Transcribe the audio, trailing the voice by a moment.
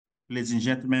Ladies and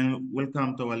gentlemen,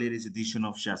 welcome to our latest edition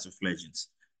of Shots of Legends.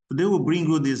 Today we bring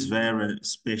you this very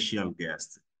special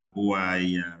guest who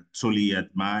I truly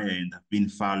admire and have been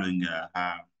following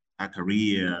her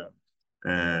career,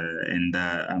 and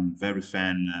I'm very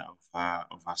fan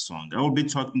of her song. I will be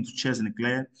talking to Chesney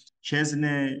Claire.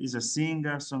 Chesney is a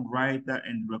singer, songwriter,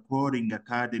 and recording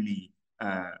academy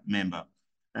member.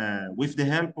 With the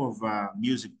help of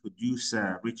music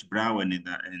producer Rich Brown and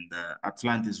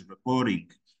Atlantis recording,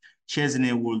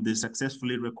 Chesney would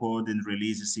successfully record and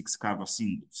release 6 cover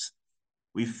singles.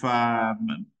 With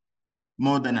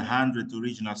more than 100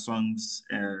 original songs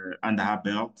under her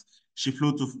belt, she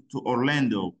flew to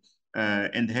Orlando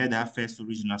and had her first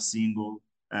original single,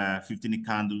 15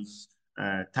 Candles,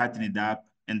 Tighten It Up,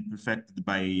 and perfected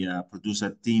by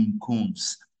producer Tim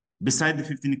Coons. Beside the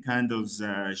 15 Candles,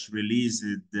 she released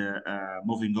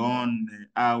Moving On,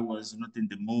 I Was Not in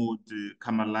the Mood,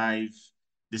 Come Alive,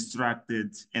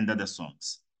 Distracted, and other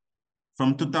songs.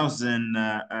 From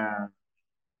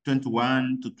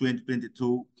 2021 to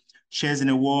 2022,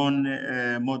 Chesney won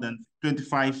more than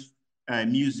 25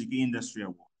 music industry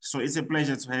awards. So it's a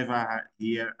pleasure to have her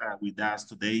here with us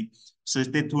today. So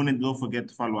stay tuned and don't forget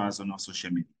to follow us on our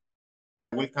social media.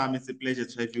 Welcome. It's a pleasure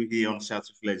to have you here on Shots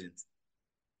of Legends.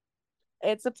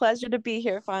 It's a pleasure to be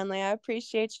here finally. I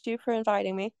appreciate you for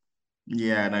inviting me.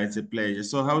 Yeah, no, it's a pleasure.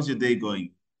 So how's your day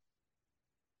going?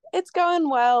 It's going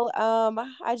well.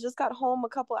 I just got home a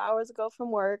couple hours ago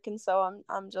from work, and so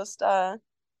I'm just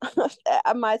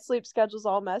my sleep schedule's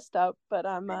all messed up, but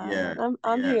Yeah,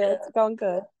 I'm yeah. here. It's going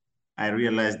good. I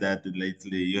realized that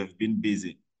lately you have been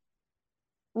busy.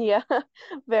 Yeah,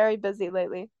 very busy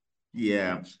lately.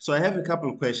 Yeah. So I have a couple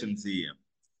of questions here.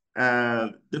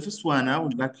 The first one, I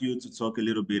would like you to talk a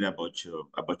little bit about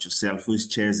yourself. Who's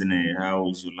Chesney? How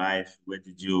was your life? Where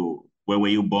were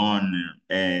you born?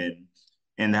 And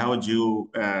how do you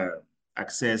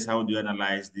how do you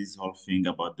analyze this whole thing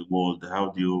about the world?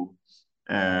 Can you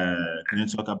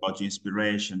talk about your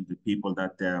inspiration, the people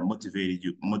that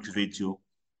motivate you?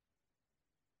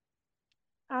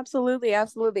 Absolutely,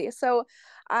 absolutely. So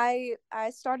I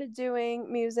started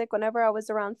doing music whenever I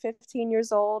was around 15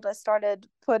 years old. I started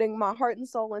putting my heart and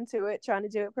soul into it, trying to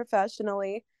do it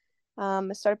professionally. I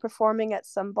started performing at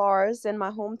some bars in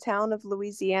my hometown of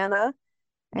Louisiana,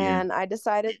 Yeah, and I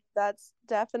decided that's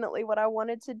definitely what I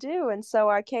wanted to do. And so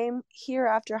I came here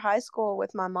after high school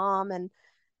with my mom, and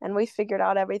we figured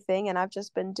out everything, and I've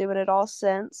just been doing it all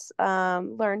since.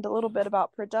 Learned a little bit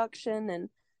about production and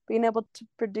being able to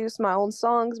produce my own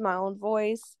songs, my own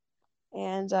voice.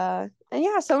 And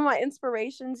yeah, some of my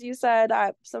inspirations, you said,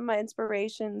 some of my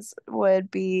inspirations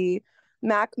would be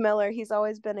Mac Miller. He's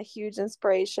always been a huge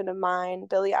inspiration of mine.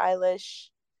 Billie Eilish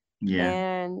yeah.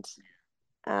 and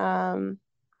um,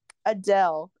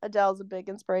 Adele. Adele's a big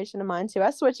inspiration of mine too.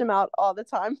 I switch them out all the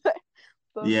time, but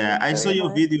those Yeah, are I saw three of your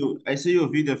mine. video. I saw your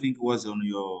video. I think it was on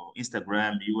your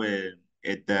Instagram. You were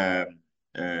at the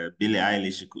Billie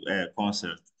Eilish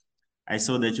concert. I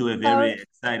saw that you were Oh very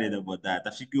excited about that.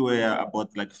 I think you were about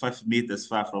like 5 meters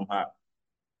far from her.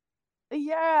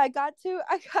 yeah, I got to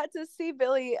see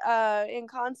Billie in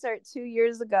concert 2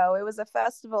 years ago. It was a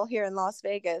festival here in Las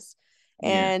Vegas.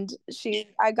 Yeah, And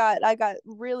I got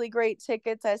really great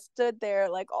tickets. I stood there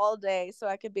like all day so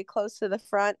I could be close to the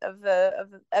front of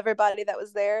everybody that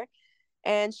was there.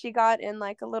 And she got in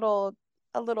like a little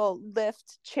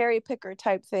lift cherry picker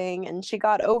type thing, and she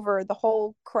got over the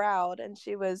whole crowd, and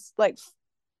she was like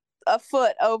a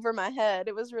foot over my head.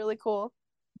 It was really cool.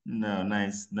 no,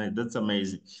 nice. Nice. That's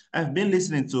amazing. I've been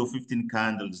listening to 15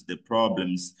 Candles, The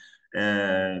Problems.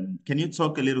 Can you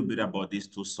talk a little bit about these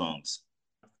 2 songs?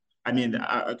 I mean,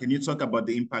 can you talk about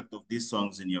the impact of these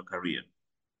songs in your career?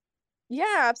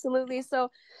 Yeah, absolutely.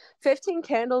 So 15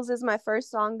 Candles is my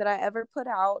first song that I ever put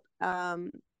out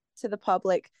to the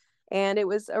public. And it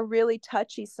was a really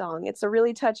touchy song. It's a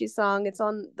really touchy song. It's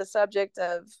on the subject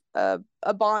of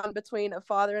a bond between a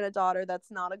father and a daughter that's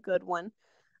not a good one.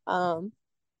 Um,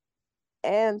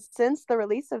 and since the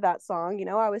release of that song,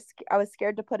 I was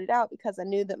scared to put it out because I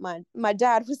knew that my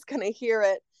dad was going to hear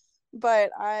it.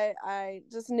 But I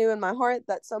just knew in my heart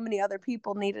that so many other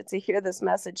people needed to hear this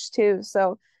message too.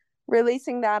 So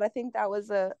releasing that, I think that was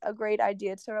a great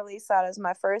idea to release that as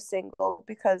my first single,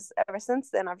 because ever since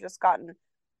then I've just gotten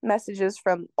messages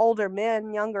from older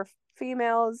men, younger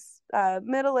females,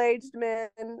 middle-aged men,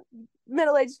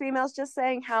 middle-aged females, just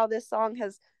saying how this song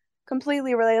has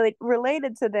completely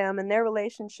related to them and their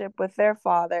relationship with their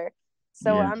father.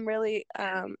 So Yeah. I'm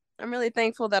really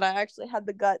thankful that I actually had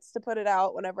the guts to put it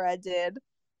out whenever I did.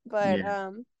 But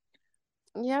Yeah.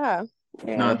 yeah,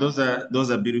 No, yeah.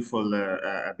 those are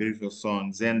beautiful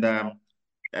songs. And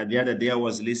the other day I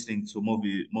was listening to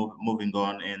Moving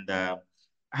On, and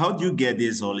how do you get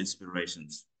these all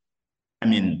inspirations? I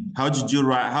mean, how did you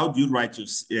write? How do you write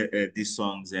these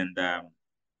songs? And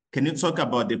can you talk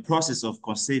about the process of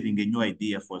conceiving a new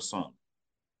idea for a song?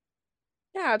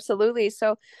 Yeah, absolutely.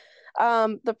 So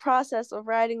the process of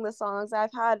writing the songs,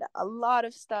 I've had a lot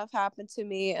of stuff happen to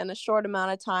me in a short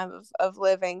amount of time of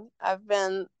living. I've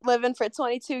been living for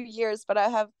 22 years, but I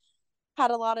have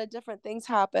had a lot of different things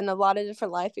happen, a lot of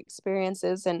different life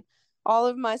experiences, and all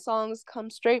of my songs come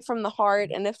straight from the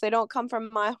heart. And if they don't come from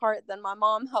my heart, then my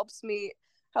mom helps me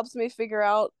figure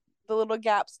out the little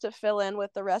gaps to fill in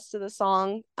with the rest of the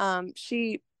song.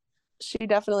 She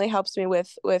definitely helps me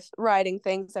with writing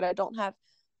things that I don't have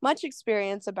much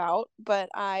experience about, but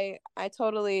I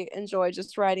totally enjoy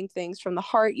just writing things from the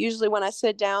heart. Usually when I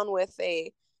sit down with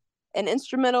a an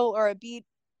instrumental or a beat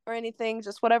or anything,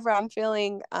 just whatever I'm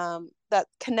feeling, that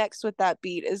connects with that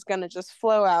beat is gonna just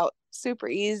flow out super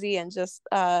easy and just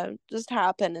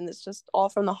happen, and it's just all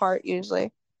from the heart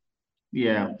usually.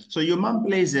 Yeah. So your mom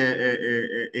plays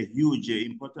a huge,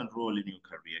 important role in your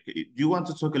career. Do you want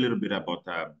to talk a little bit about,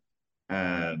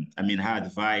 I mean, her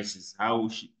advice,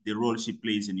 the role she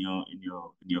plays in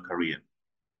your career?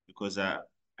 Because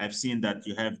I've seen that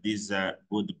you have this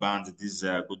good band, this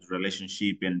good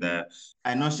relationship, and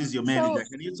I know she's your So manager.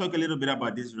 Can you talk a little bit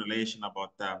about this relation,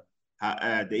 about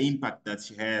the impact that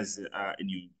she has in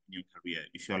your career,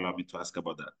 if you allow me to ask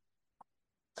about that?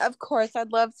 of course,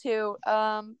 I'd love to.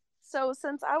 So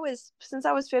since I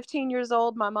was 15 years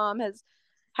old, my mom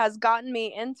has gotten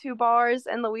me into bars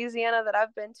in Louisiana that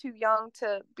I've been too young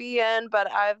to be in,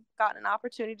 but I've gotten an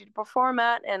opportunity to perform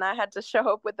at, and I had to show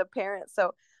up with a parent.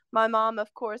 So my mom,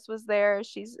 of course, was there.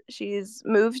 She's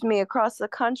moved me across the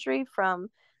country from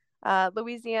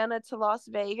Louisiana to Las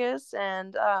Vegas,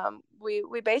 and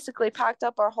we basically packed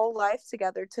up our whole life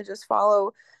together to just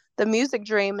follow the music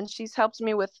dream. And she's helped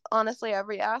me with honestly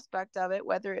every aspect of it,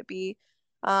 whether it be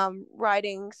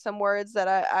writing some words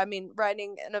that I mean,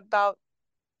 writing in about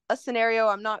a scenario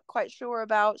I'm not quite sure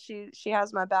about. She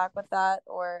has my back with that,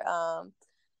 or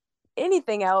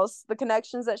anything else, the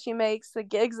connections that she makes, the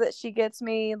gigs that she gets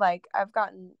me. Like, I've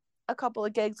gotten a couple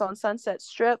of gigs on Sunset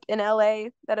Strip in LA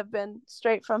that have been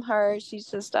straight from her. She's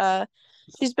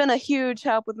been a huge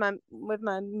help with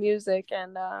my music,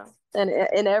 and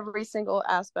in every single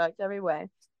aspect, every way.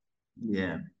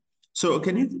 Yeah. So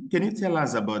can you tell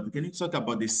us about, can you talk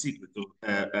about the secret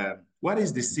of what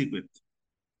is the secret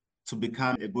to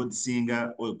become a good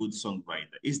singer or a good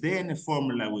songwriter? Is there any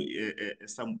formula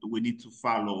we need to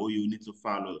follow, or you need to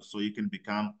follow, so you can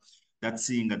become that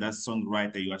singer, that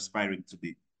songwriter you're aspiring to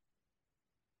be?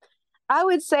 I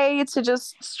would say to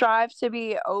just strive to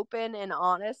be open and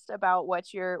honest about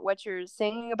what you're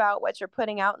singing about, what you're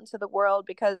putting out into the world,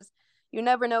 because you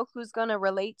never know who's going to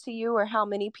relate to you or how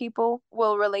many people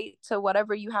will relate to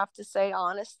whatever you have to say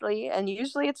honestly, and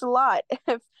usually it's a lot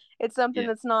if it's something Yeah.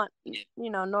 that's not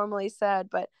normally said.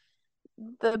 But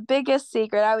the biggest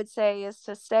secret I would say is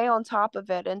to stay on top of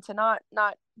it and to not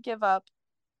give up,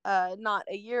 not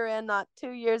a year in, not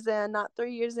 2 years in, not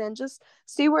 3 years in. Just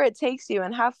see where it takes you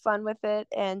and have fun with it,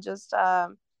 and just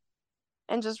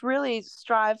really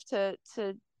strive to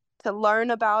learn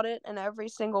about it in every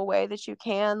single way that you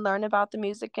can. Learn about the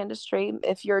music industry.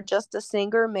 If you're just a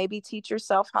singer, maybe teach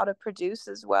yourself how to produce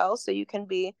as well, so you can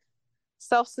be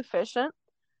self-sufficient,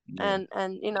 Yeah.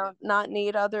 and not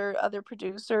need other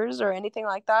producers or anything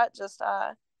like that. Just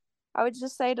I would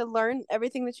just say to learn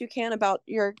everything that you can about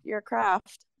your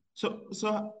craft.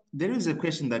 So there is a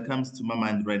question that comes to my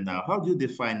mind right now. How do you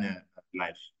define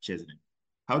life, Chesney?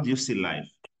 How do you see life?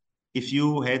 If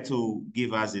you had to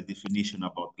give us a definition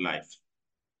about life,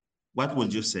 what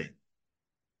would you say?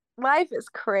 Life is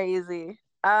crazy.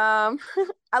 A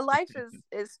life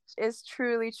is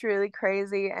truly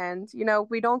crazy, and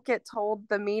we don't get told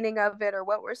the meaning of it or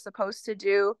what we're supposed to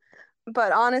do.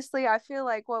 But honestly, I feel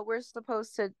like what we are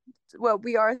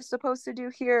supposed to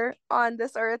do here on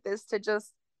this earth is to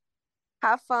just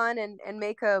have fun and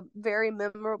make a very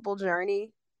memorable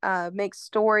journey, make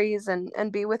stories,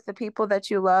 and be with the people that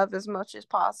you love as much as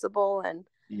possible, and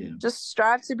Yeah. just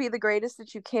strive to be the greatest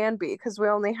that you can be, because we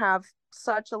only have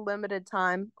such a limited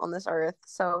time on this earth.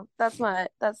 So that's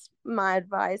my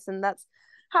advice, and that's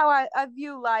how I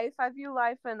view life. I view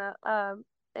life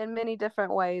in many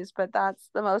different ways, but that's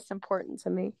the most important to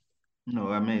me.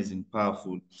 No, amazing,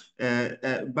 powerful.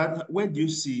 But where do you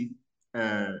see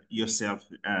yourself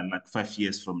like 5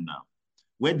 years from now?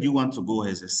 Where do you want to go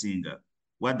as a singer?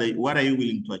 What are you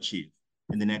willing to achieve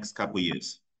in the next couple of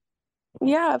years?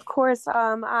 Yeah, of course.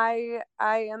 I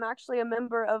am actually a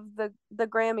member of the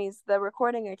Grammys, the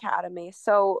Recording Academy.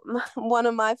 So one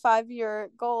of my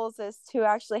 5-year goals is to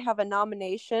actually have a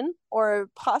nomination or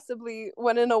possibly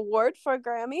win an award for a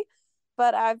Grammy.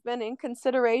 But I've been in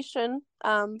consideration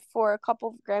for a couple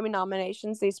of Grammy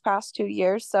nominations these past 2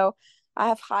 years. So I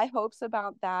have high hopes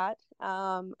about that.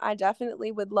 I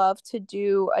definitely would love to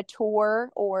do a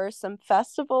tour or some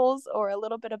festivals or a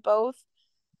little bit of both,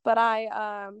 but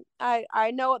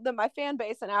I know that my fan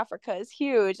base in Africa is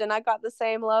huge, and I got the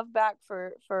same love back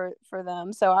for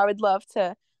them. So I would love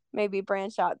to maybe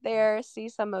branch out there, see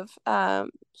some of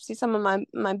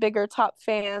my bigger top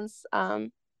fans,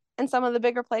 and some of the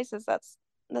bigger places. That's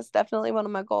definitely one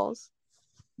of my goals.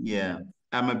 Yeah,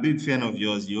 I'm a big fan of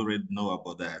yours. You already know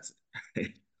about that.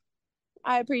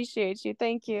 I appreciate you.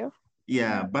 Thank you.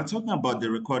 Yeah, but talking about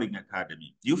the Recording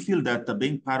Academy, do you feel that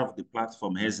being part of the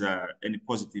platform has any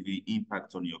positive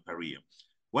impact on your career?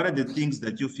 What are the things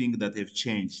that you think that have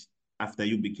changed after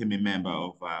you became a member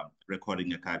of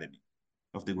Recording Academy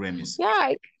of the Grammys?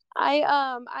 Yeah,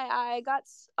 I got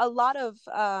a lot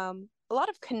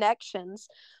of connections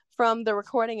from the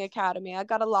Recording Academy. I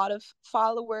got a lot of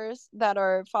followers that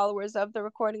are followers of the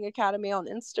Recording Academy on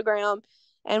Instagram,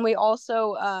 and we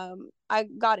also I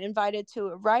got invited to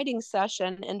a writing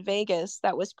session in Vegas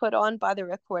that was put on by the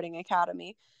Recording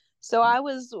Academy. So I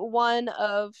was one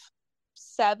of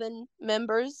 7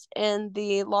 members in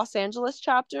the Los Angeles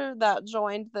chapter that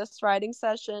joined this writing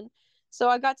session. So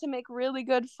I got to make really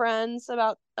good friends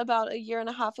about a year and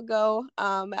a half ago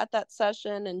at that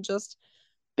session, and just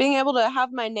being able to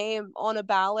have my name on a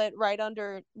ballot right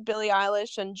under Billie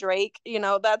Eilish and Drake,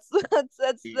 that's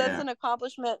that's Yeah. an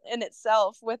accomplishment in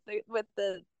itself with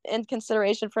the in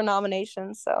consideration for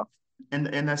nominations. So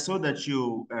And I saw that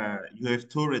you have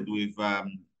toured with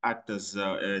actors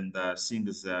and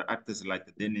singers, actors like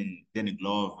Danny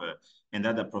Glover and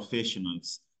other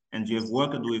professionals, and you have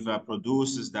worked with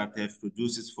producers that have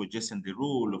produced for Jason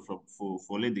Derulo,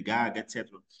 for Lady Gaga,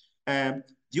 etc. Do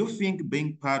you think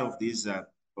being part of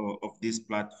this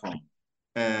platform,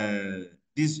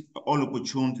 this all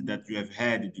opportunity that you have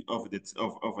had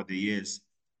over the years,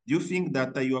 do you think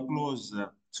that you are close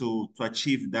to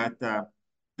achieve that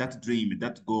dream,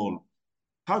 that goal?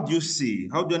 How do you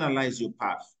analyze your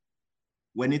path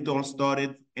when it all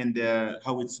started and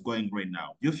how it's going right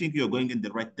now? Do you think you're going in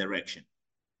the right direction?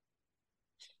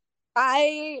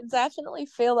 I definitely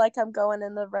feel like I'm going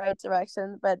in the right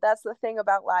direction, but that's the thing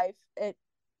about life. It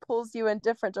pulls you in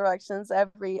different directions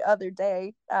every other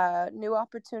day. New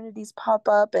opportunities pop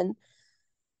up, and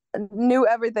new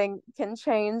everything can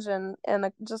change in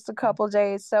just a couple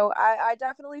days. So I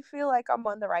definitely feel like I'm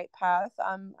on the right path.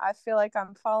 I feel like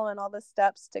I'm following all the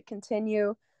steps to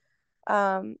continue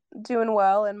doing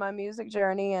well in my music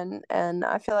journey, and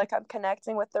I feel like I'm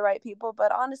connecting with the right people.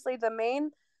 But honestly, the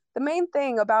main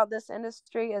thing about this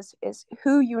industry is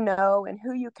who you know and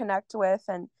who you connect with,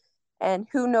 and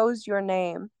who knows your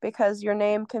name, because your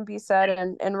name can be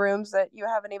said in rooms that you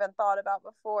haven't even thought about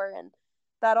before, and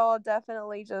that all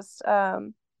definitely just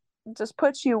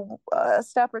puts you a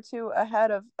step or two ahead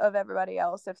of everybody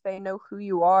else if they know who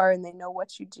you are and they know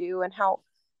what you do and how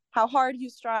hard you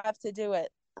strive to do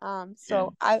it. Yeah.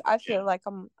 So I feel like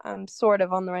I'm sort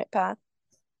of on the right path.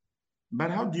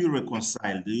 But how do you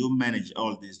reconcile? Do you manage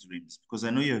all these dreams? Because I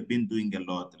know you have been doing a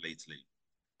lot lately.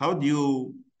 How do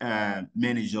you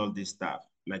manage all this stuff,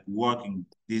 like working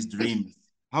these dreams?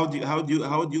 How do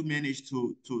you manage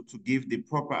to give the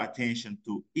proper attention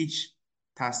to each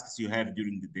tasks you have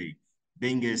during the day?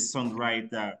 Being a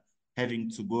songwriter, having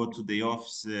to go to the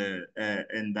office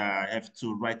and have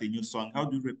to write a new song. How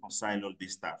do you reconcile all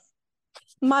this stuff?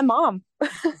 My mom,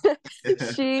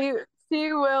 she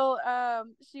she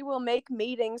will make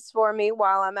meetings for me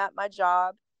while I'm at my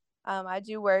job. I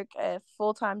do work a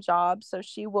full-time job, so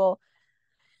she will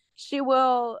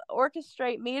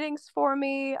orchestrate meetings for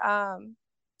me,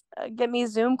 get me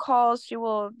Zoom calls. She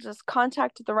will just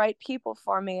contact the right people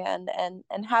for me,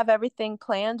 and have everything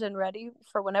planned and ready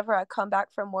for whenever I come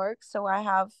back from work. So I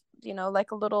have,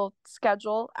 like a little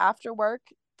schedule after work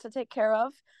to take care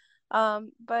of.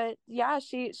 But yeah,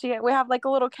 she we have like a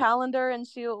little calendar, and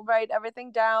she'll write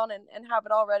everything down and have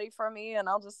it all ready for me, and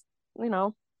I'll just, you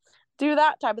know, do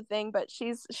that type of thing. But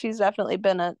she's definitely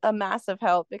been a massive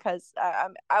help, because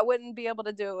I wouldn't be able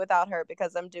to do it without her,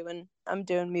 because I'm doing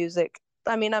music.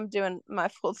 I mean, I'm doing my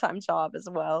full-time job as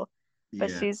well,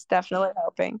 but Yeah. she's definitely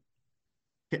helping.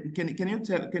 Can you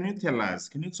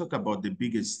talk about the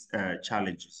biggest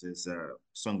challenges as a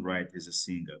songwriter, as a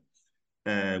singer?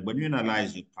 When you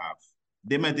analyze your path,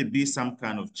 there might be some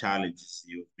kind of challenges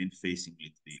you've been facing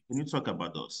lately. Can you talk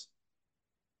about those?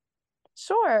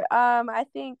 Sure. I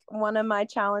think one of my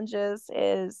challenges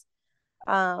is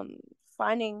um,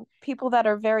 finding people that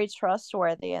are very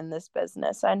trustworthy in this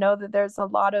business. I know that there's a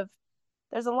lot of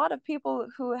people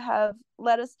who have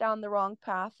led us down the wrong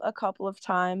path a couple of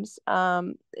times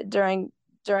during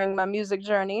my music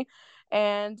journey,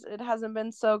 and it hasn't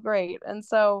been so great. And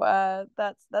so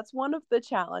that's one of the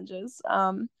challenges.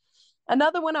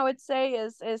 Another one I would say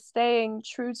is staying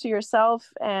true to yourself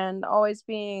and always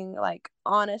being like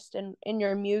honest in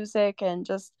your music, and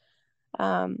just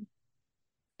um,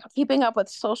 keeping up with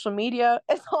social media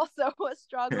is also a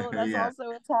struggle. That's Yeah. also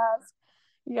a task.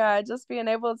 Yeah, just being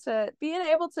able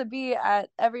to be at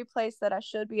every place that I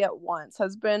should be at once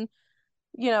has been,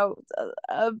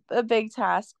 a big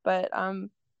task, but I'm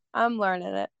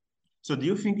learning it. So do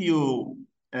you think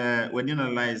when you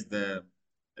analyze the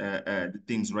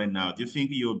things right now, do you think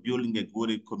you're building a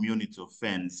good community of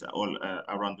fans all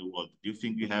around the world? Do you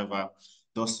think you have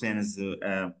those fans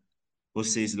who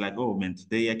says like, "Oh man,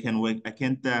 today I can work, I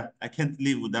can't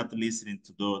live without listening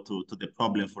to the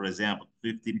problem," for example,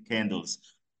 15 Candles.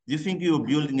 Do you think you're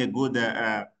building a good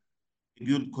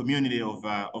community of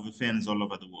fans all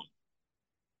over the world?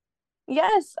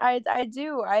 Yes, I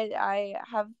do. I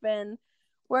have been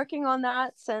working on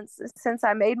that since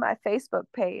I made my Facebook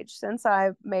page, since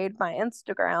I made my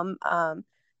Instagram.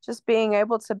 Just being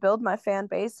able to build my fan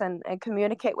base and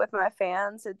communicate with my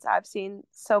fans. I've seen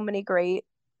so many great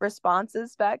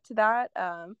responses back to that.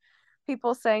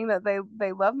 People saying that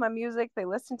they love my music, they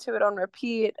listen to it on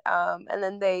repeat, and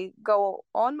then they go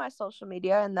on my social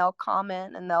media and they'll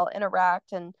comment and they'll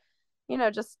interact and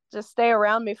just stay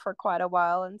around me for quite a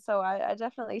while. And so I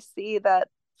definitely see that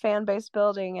fan base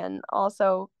building, and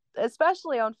also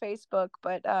especially on Facebook,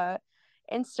 but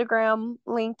Instagram,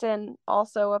 LinkedIn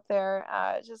also up there.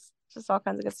 Just all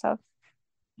kinds of good stuff.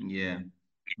 Yeah.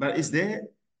 But is there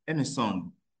any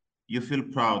song you feel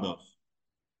proud of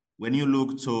when you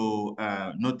look to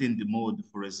Not in the Mood,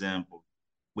 for example,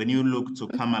 when you look to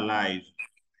Come Alive,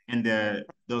 and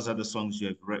those are the songs you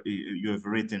have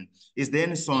written. Is there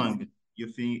any song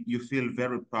you feel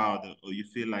very proud of, or you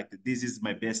feel like this is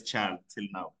my best child till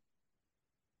now?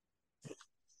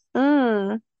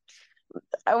 Mm.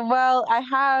 Well, I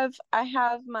have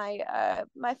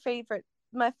my favorite,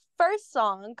 my first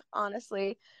song,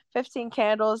 honestly, 15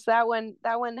 Candles. That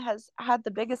one has had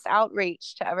the biggest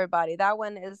outreach to everybody. That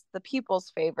one is the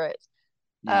people's favorite.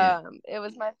 Yeah, It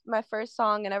was my first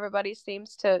song, and everybody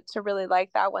seems to really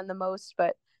like that one the most.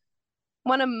 But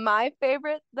one of my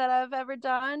favorite that I've ever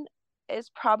done is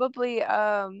probably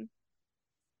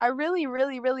I really,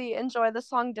 really, really enjoy the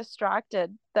song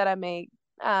Distracted that I made.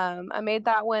 I made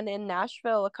that one in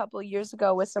Nashville a couple of years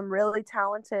ago with some really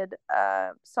talented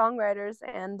songwriters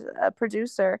and a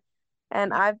producer.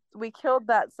 And yeah, we killed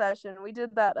that session. We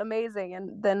did that amazing,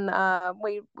 and then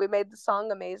we made the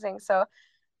song amazing. So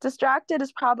Distracted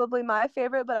is probably my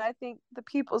favorite, but I think the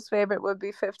people's favorite would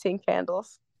be 15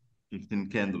 Candles. 15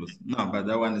 Candles. No, but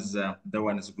that one is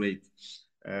great.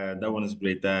 That one is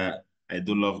great. I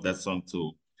do love that song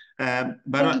too. But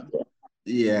Thank you.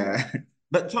 yeah,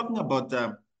 but talk about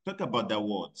the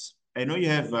awards. I know you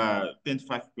have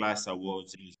 25 plus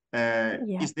awards. Yeah.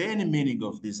 Is there any meaning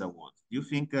of these awards? Do you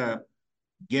think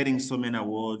getting so many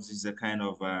awards is a kind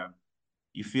of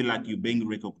you feel like you're being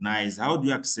recognized? How do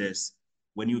you access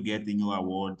when you get the new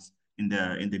awards in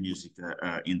the music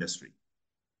industry?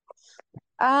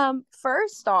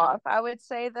 First off, I would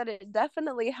say that it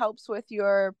definitely helps with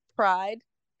your pride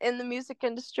in the music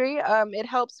industry. It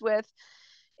helps with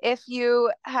if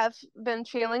you have been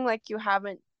feeling like you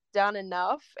haven't done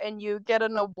enough and you get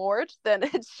an award, then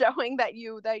it's showing that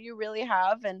you really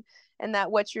have, and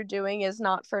that what you're doing is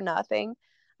not for nothing.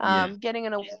 Yeah, Getting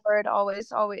an award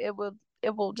always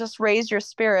it will just raise your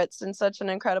spirits in such an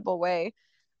incredible way.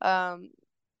 Um,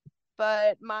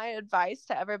 but my advice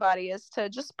to everybody is to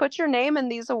just put your name in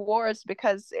these awards,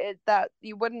 because that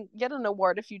you wouldn't get an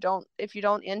award if you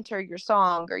don't enter your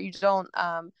song, or you don't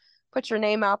put your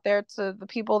name out there to the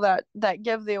people that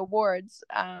give the awards.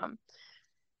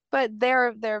 But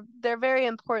they're very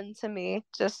important to me,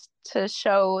 just to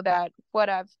show that what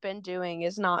I've been doing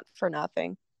is not for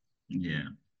nothing. yeah.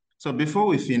 So before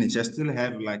we finish, I still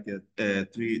have like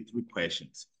three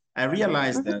questions. I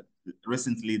realized Mhm. that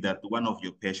recently that one of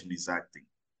your passion is acting.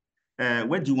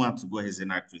 Where do you want to go as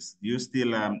an actress? Do you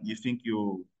still you think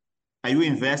you are you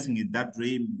investing in that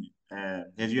dream?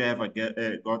 Have you ever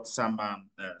got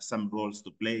some roles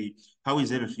to play? How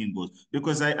is everything goes?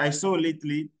 Because I saw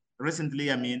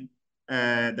recently, I mean,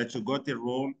 that you got a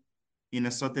role in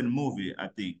a certain movie, I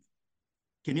think.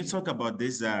 Can you talk about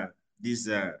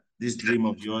this dream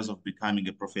of yours of becoming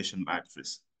a professional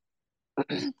actress?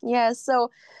 Yeah,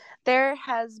 so there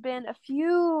has been a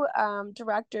few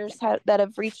directors that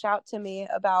have reached out to me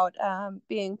about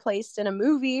being placed in a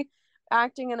movie,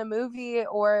 acting in a movie,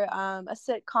 or a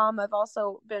sitcom. I've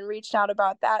also been reached out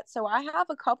about that. So I have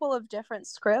a couple of different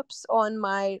scripts on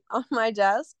my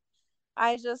desk.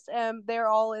 I just am they're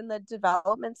all in the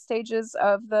development stages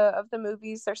of the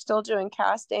movies. They're still doing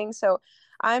casting. So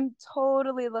I'm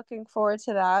totally looking forward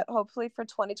to that. Hopefully for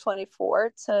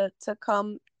 2024 to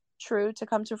come true, to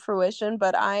come to fruition.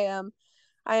 But I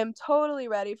am totally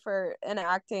ready for an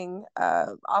acting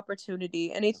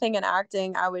opportunity. Anything in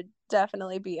acting I would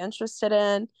definitely be interested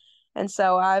in. And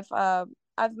so I've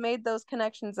made those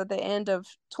connections at the end of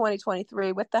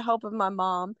 2023 with the help of my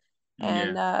mom, Yeah.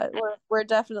 and we're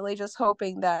definitely just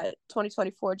hoping that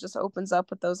 2024 just opens up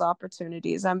with those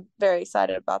opportunities. I'm very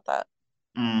excited about that.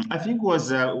 I think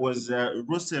was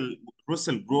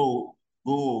Russell Go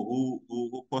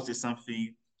who posted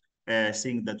something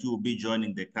saying that you will be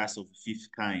joining the cast of Fifth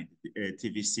Kind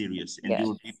TV series and you Yes.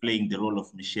 will be playing the role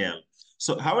of Michelle.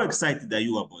 So how excited are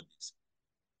you about this?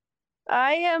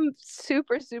 I am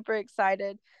super, super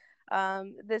excited.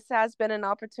 This has been an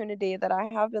opportunity that I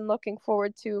have been looking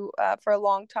forward to for a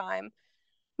long time.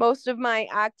 Most of my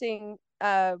acting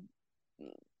caught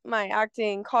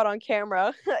on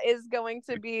camera is going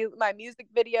to be my music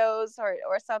videos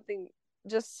or something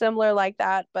just similar like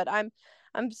that. But I'm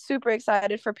super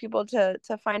excited for people to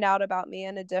find out about me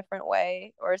in a different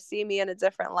way or see me in a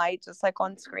different light, just like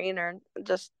on screen or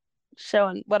just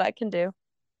showing what I can do.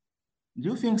 Do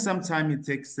you think sometimes it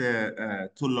takes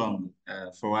too long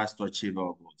for us to achieve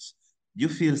our goals? Do you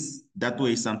feel that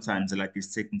way sometimes, like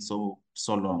it's taking so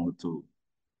long to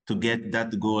get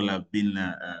that goal I've been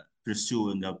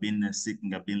pursuing, I've been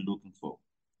seeking, I've been looking for?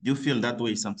 Do you feel that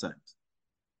way sometimes?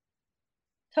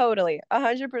 Totally,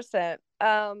 100%.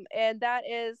 And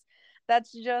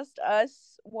that's just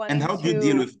us And wanting how do you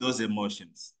deal to. with those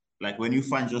emotions? Like when you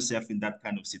find yourself in that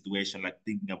kind of situation, like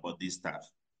thinking about this stuff.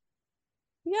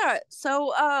 Yeah,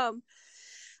 so I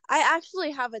actually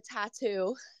have a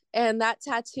tattoo, and that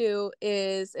tattoo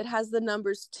is it has the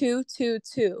numbers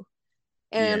 222.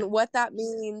 Yeah. And what that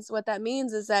means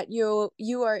is that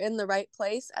you are in the right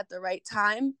place at the right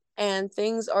time, and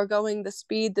things are going the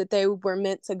speed that they were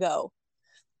meant to go.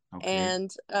 Okay.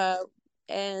 And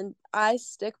and I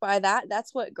stick by that.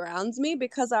 That's what grounds me,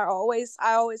 because I always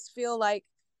feel like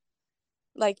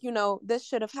this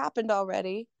should have happened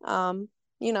already.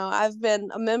 I've been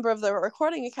a member of the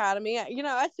Recording Academy.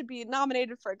 I should be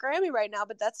nominated for a Grammy right now,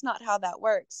 but that's not how that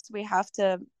works. We have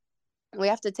to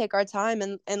take our time,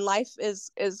 and life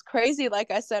is crazy, like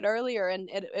I said earlier, and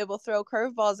it will throw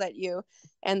curveballs at you,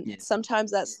 and Yeah.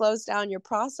 sometimes that slows down your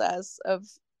process of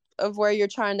where you're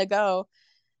trying to go.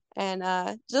 And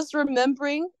just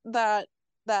remembering that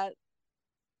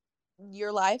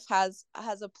your life has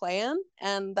a plan,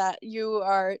 and that you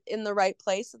are in the right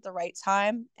place at the right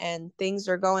time, and things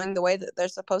are going the way that they're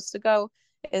supposed to go,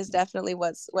 is definitely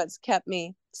what's kept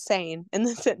me sane in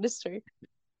this industry.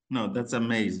 No, that's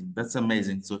amazing. That's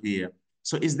amazing to hear.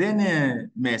 So is there any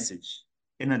message,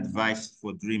 any advice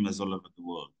for dreamers all over the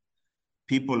world?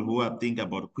 People who are thinking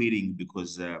about quitting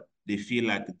because they feel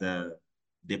like the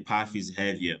path is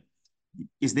heavier.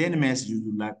 Is there any message you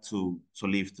would like to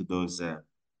leave to those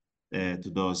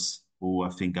who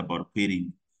are thinking about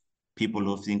quitting? People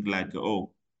who think like,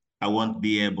 oh, I won't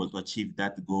be able to achieve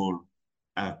that goal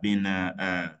I've been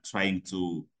trying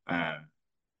to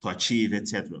achieve,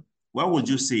 etc. What would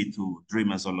you say to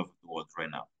dreamers all over the world right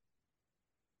now?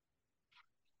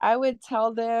 I would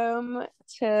tell them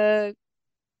to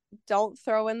don't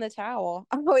throw in the towel.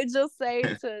 I would just say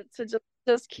to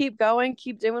just keep going,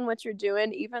 keep doing what you're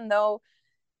doing, even though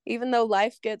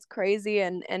life gets crazy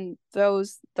and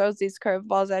throws these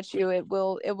curveballs at you. It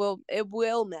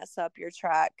will mess up your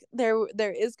track. There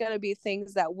is going to be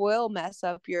things that will mess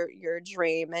up your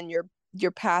dream and your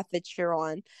path that you're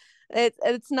on.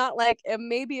 It's not like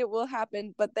maybe it will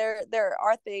happen, but there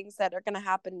are things that are going to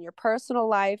happen in your personal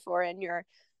life or in your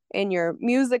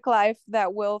music life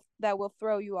that will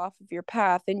throw you off of your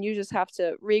path, and you just have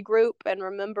to regroup and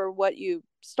remember what you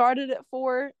started it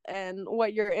for and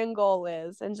what your end goal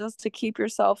is, and just to keep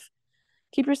yourself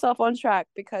on track,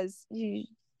 because you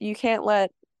can't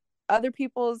let other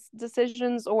people's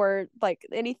decisions or like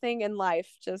anything in life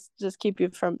just keep you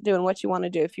from doing what you want to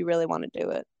do if you really want to do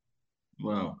it.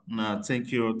 Well, no,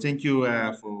 thank you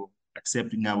for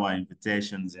accepting our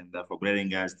invitations and for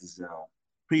granting us this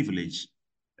privilege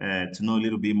to know a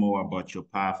little bit more about your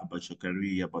path, about your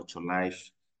career, about your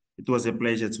life. It was a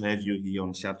pleasure to have you here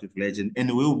on Chat with Legend, and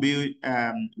we'll be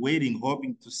waiting,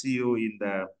 hoping to see you in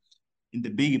in the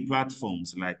big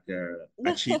platforms, like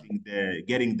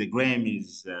getting the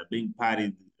Grammys, being part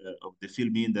of the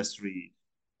film industry.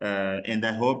 And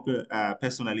I hope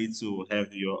personally to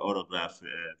have your autograph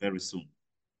very soon.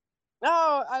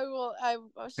 Oh, I will.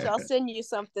 I'll send you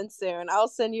something soon. I'll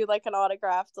send you like an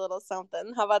autographed little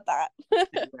something. How about that?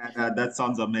 Yeah, that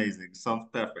sounds amazing. Sounds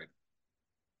perfect.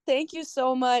 Thank you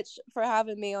so much for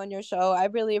having me on your show. I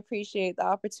really appreciate the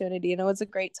opportunity, and it was a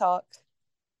great talk.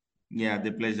 Yeah,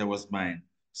 the pleasure was mine.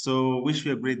 So wish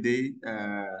you a great day.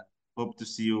 Hope to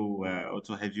see you or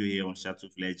to have you here on Chat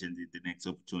with Legend in the next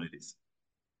opportunities.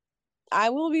 I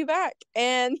will be back.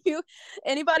 And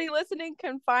anybody listening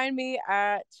can find me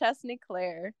at Chesney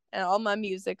Claire and all my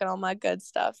music and all my good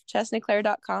stuff.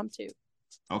 ChesneyClaire.com too.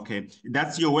 Okay,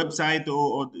 that's your website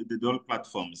or the all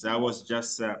platforms. I was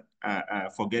just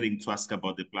forgetting to ask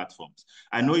about the platforms.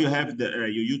 I know you have your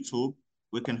YouTube.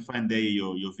 We can find there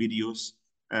your videos,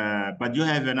 but you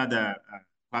have another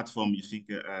platform you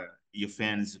think your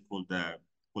fans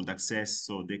could access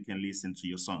so they can listen to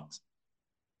your songs.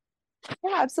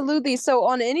 Yeah, absolutely. So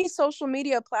on any social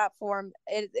media platform,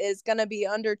 it is going to be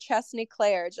under Chesney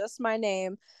Claire, just my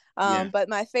name. Yeah. But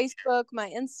my Facebook,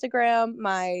 my Instagram,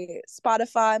 my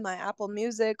Spotify, my Apple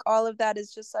Music, all of that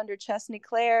is just under Chesney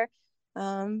Claire.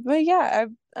 But yeah,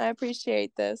 I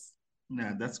appreciate this.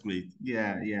 No, that's great.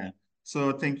 Yeah, yeah.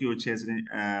 So thank you, Chesney.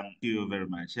 Thank you very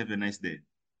much. Have a nice day.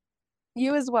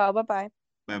 You as well. Bye bye.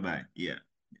 Bye-bye. Yeah.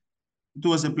 It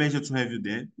was a pleasure to have you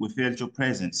there. We felt your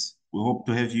presence. We hope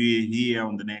to have you here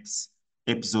on the next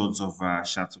episodes of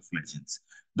Shots of Legends.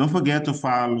 Don't forget to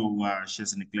follow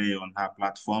Chesney Clay on her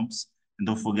platforms. And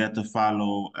don't forget to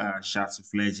follow Shots of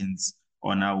Legends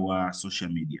on our social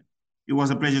media. It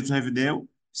was a pleasure to have you there.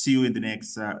 See you in the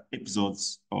next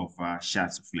episodes of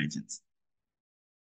Shots of Legends.